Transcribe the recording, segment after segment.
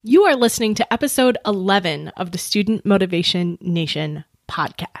You are listening to episode 11 of the Student Motivation Nation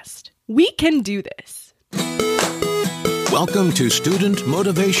podcast. We can do this. Welcome to Student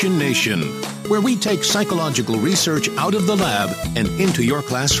Motivation Nation, where we take psychological research out of the lab and into your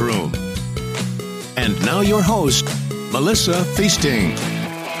classroom. And now your host, Melissa Feasting.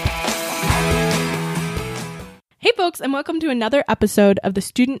 Hey folks, and welcome to another episode of the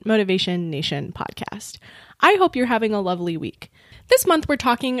Student Motivation Nation podcast. I hope you're having a lovely week. This month, we're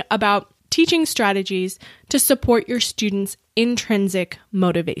talking about teaching strategies to support your students' intrinsic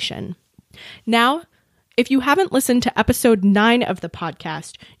motivation. Now, if you haven't listened to episode 9 of the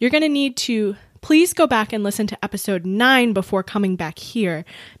podcast, you're going to need to please go back and listen to episode 9 before coming back here,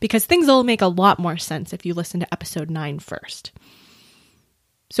 because things will make a lot more sense if you listen to episode 9 first.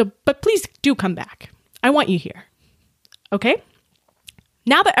 But please do come back. I want you here. Okay?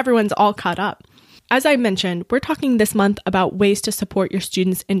 Now that everyone's all caught up, as I mentioned, we're talking this month about ways to support your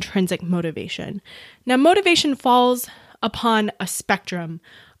students' intrinsic motivation. Now, motivation falls upon a spectrum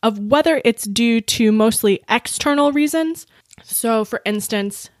of whether it's due to mostly external reasons. So, for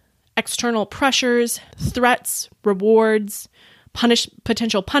instance, external pressures, threats, rewards,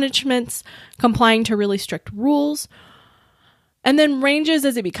 potential punishments, complying to really strict rules, and then ranges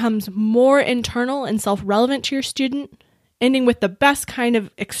as it becomes more internal and self-relevant to your student, ending with the best kind of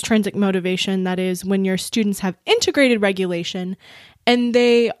extrinsic motivation, that is when your students have integrated regulation and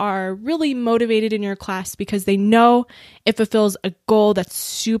they are really motivated in your class because they know it fulfills a goal that's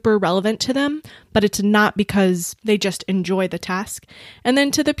super relevant to them, but it's not because they just enjoy the task. And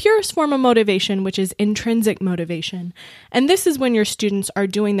then to the purest form of motivation, which is intrinsic motivation. And this is when your students are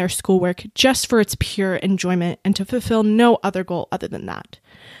doing their schoolwork just for its pure enjoyment and to fulfill no other goal other than that.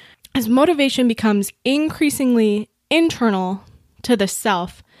 As motivation becomes increasingly internal to the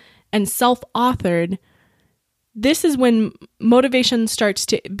self and self-authored, this is when motivation starts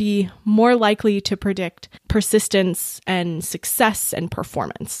to be more likely to predict persistence and success and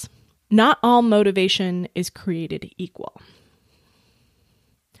performance. Not all motivation is created equal.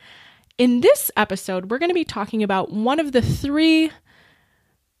 In this episode, we're going to be talking about one of the 3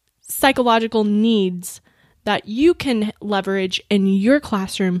 psychological needs that you can leverage in your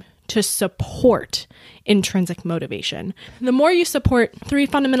classroom to support intrinsic motivation. The more you support 3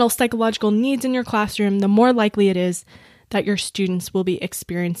 fundamental psychological needs in your classroom, the more likely it is that your students will be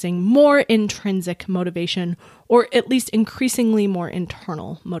experiencing more intrinsic motivation, or at least increasingly more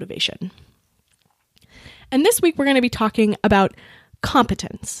internal motivation. And this week, we're going to be talking about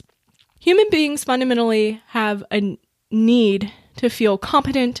competence. Human beings fundamentally have a need to feel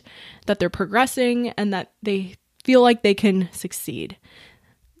competent, that they're progressing, and that they feel like they can succeed.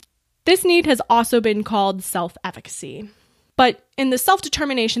 This need has also been called self-efficacy. But in the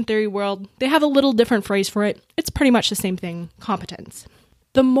self-determination theory world, they have a little different phrase for it. It's pretty much the same thing, competence.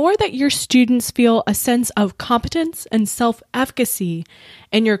 The more that your students feel a sense of competence and self-efficacy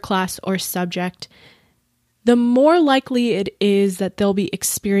in your class or subject, the more likely it is that they'll be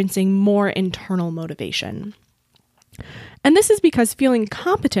experiencing more internal motivation. And this is because feeling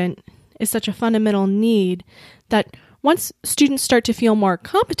competent is such a fundamental need that once students start to feel more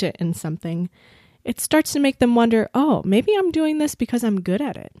competent in something, it starts to make them wonder, oh, maybe I'm doing this because I'm good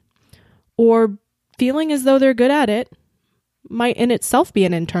at it. Or feeling as though they're good at it might in itself be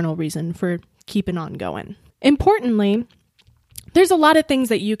an internal reason for keeping on going. Importantly, there's a lot of things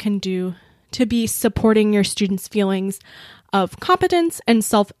that you can do to be supporting your students' feelings of competence and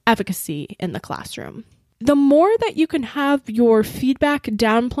self-efficacy in the classroom. The more that you can have your feedback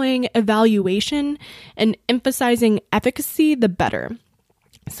downplaying evaluation and emphasizing efficacy, the better.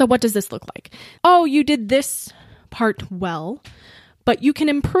 So what does this look like? Oh, you did this part well, but you can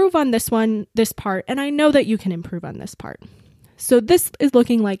improve on this part, and I know that you can improve on this part. So this is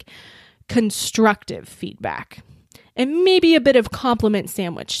looking like constructive feedback, and maybe a bit of compliment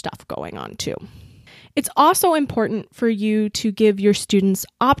sandwich stuff going on too. It's also important for you to give your students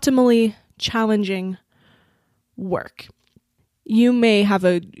optimally challenging work. You may have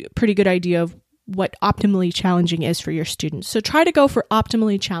a pretty good idea of what optimally challenging is for your students. So try to go for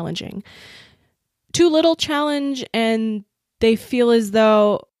optimally challenging. Too little challenge and they feel as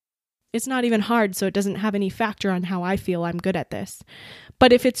though it's not even hard, so it doesn't have any factor on how I feel I'm good at this.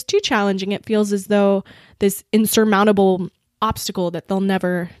 But if it's too challenging, it feels as though this insurmountable obstacle that they'll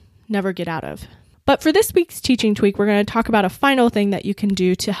never get out of. But for this week's teaching tweak, we're going to talk about a final thing that you can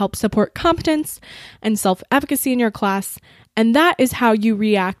do to help support competence and self-efficacy in your class, and that is how you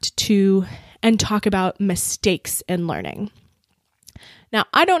react to and talk about mistakes in learning. Now,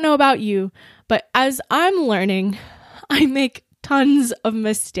 I don't know about you, but as I'm learning, I make tons of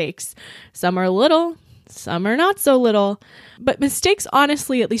mistakes. Some are little, some are not so little. But mistakes,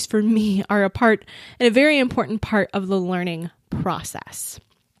 honestly, at least for me, are a very important part of the learning process.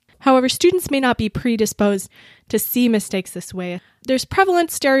 However, students may not be predisposed to see mistakes this way. There's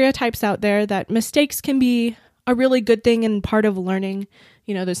prevalent stereotypes out there that mistakes can be a really good thing and part of learning,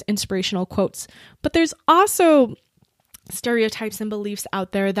 those inspirational quotes. But there's also stereotypes and beliefs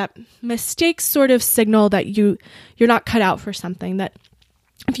out there that mistakes sort of signal that you're not cut out for something, that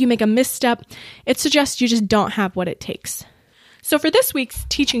if you make a misstep, it suggests you just don't have what it takes. So for this week's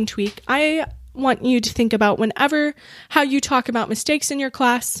teaching tweak, I want you to think about how you talk about mistakes in your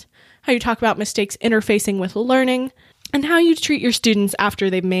class, how you talk about mistakes interfacing with learning, and how you treat your students after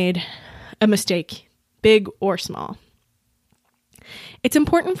they've made a mistake, big or small. It's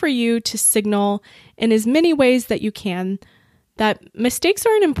important for you to signal in as many ways that you can that mistakes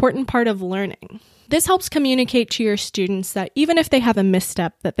are an important part of learning. This helps communicate to your students that even if they have a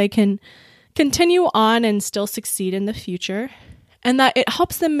misstep, that they can continue on and still succeed in the future, and that it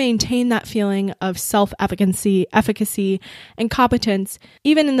helps them maintain that feeling of self-efficacy, and competence,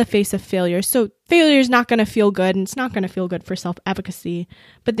 even in the face of failure. So failure is not going to feel good, and it's not going to feel good for self-efficacy,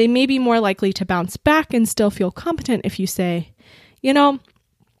 but they may be more likely to bounce back and still feel competent if you say,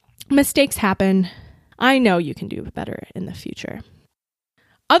 mistakes happen. I know you can do better in the future.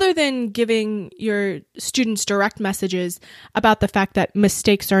 Other than giving your students direct messages about the fact that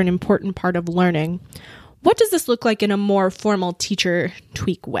mistakes are an important part of learning, what does this look like in a more formal teacher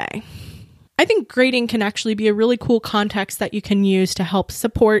tweak way? I think grading can actually be a really cool context that you can use to help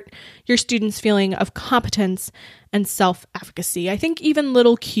support your students' feeling of competence and self-efficacy. I think even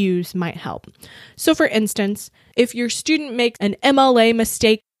little cues might help. So for instance, if your student makes an MLA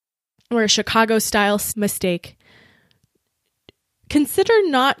mistake or a Chicago-style mistake, consider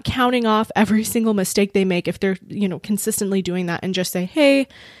not counting off every single mistake they make if they're, consistently doing that, and just say, hey,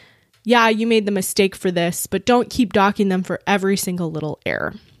 yeah, you made the mistake for this, but don't keep docking them for every single little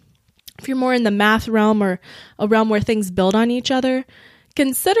error. If you're more in the math realm or a realm where things build on each other,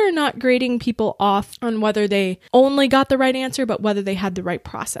 consider not grading people off on whether they only got the right answer, but whether they had the right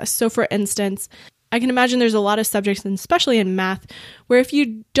process. So for instance, I can imagine there's a lot of subjects, and especially in math, where if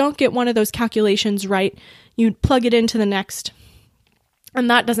you don't get one of those calculations right, you plug it into the next, and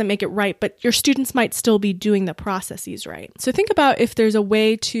that doesn't make it right, but your students might still be doing the processes right. So think about if there's a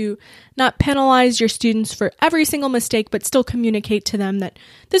way to not penalize your students for every single mistake, but still communicate to them that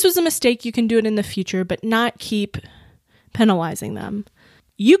this was a mistake, you can do it in the future, but not keep penalizing them.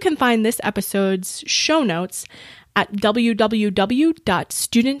 You can find this episode's show notes at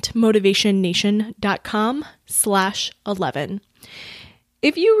www.studentmotivationnation.com/11.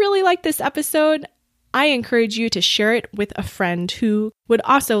 If you really like this episode, I encourage you to share it with a friend who would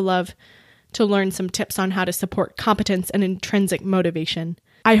also love to learn some tips on how to support competence and intrinsic motivation.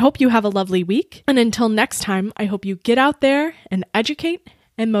 I hope you have a lovely week, and until next time, I hope you get out there and educate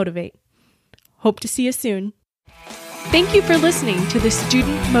and motivate. Hope to see you soon. Thank you for listening to the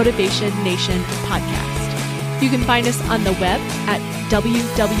Student Motivation Nation podcast. You can find us on the web at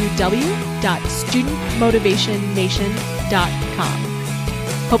www.studentmotivationnation.com.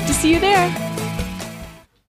 Hope to see you there.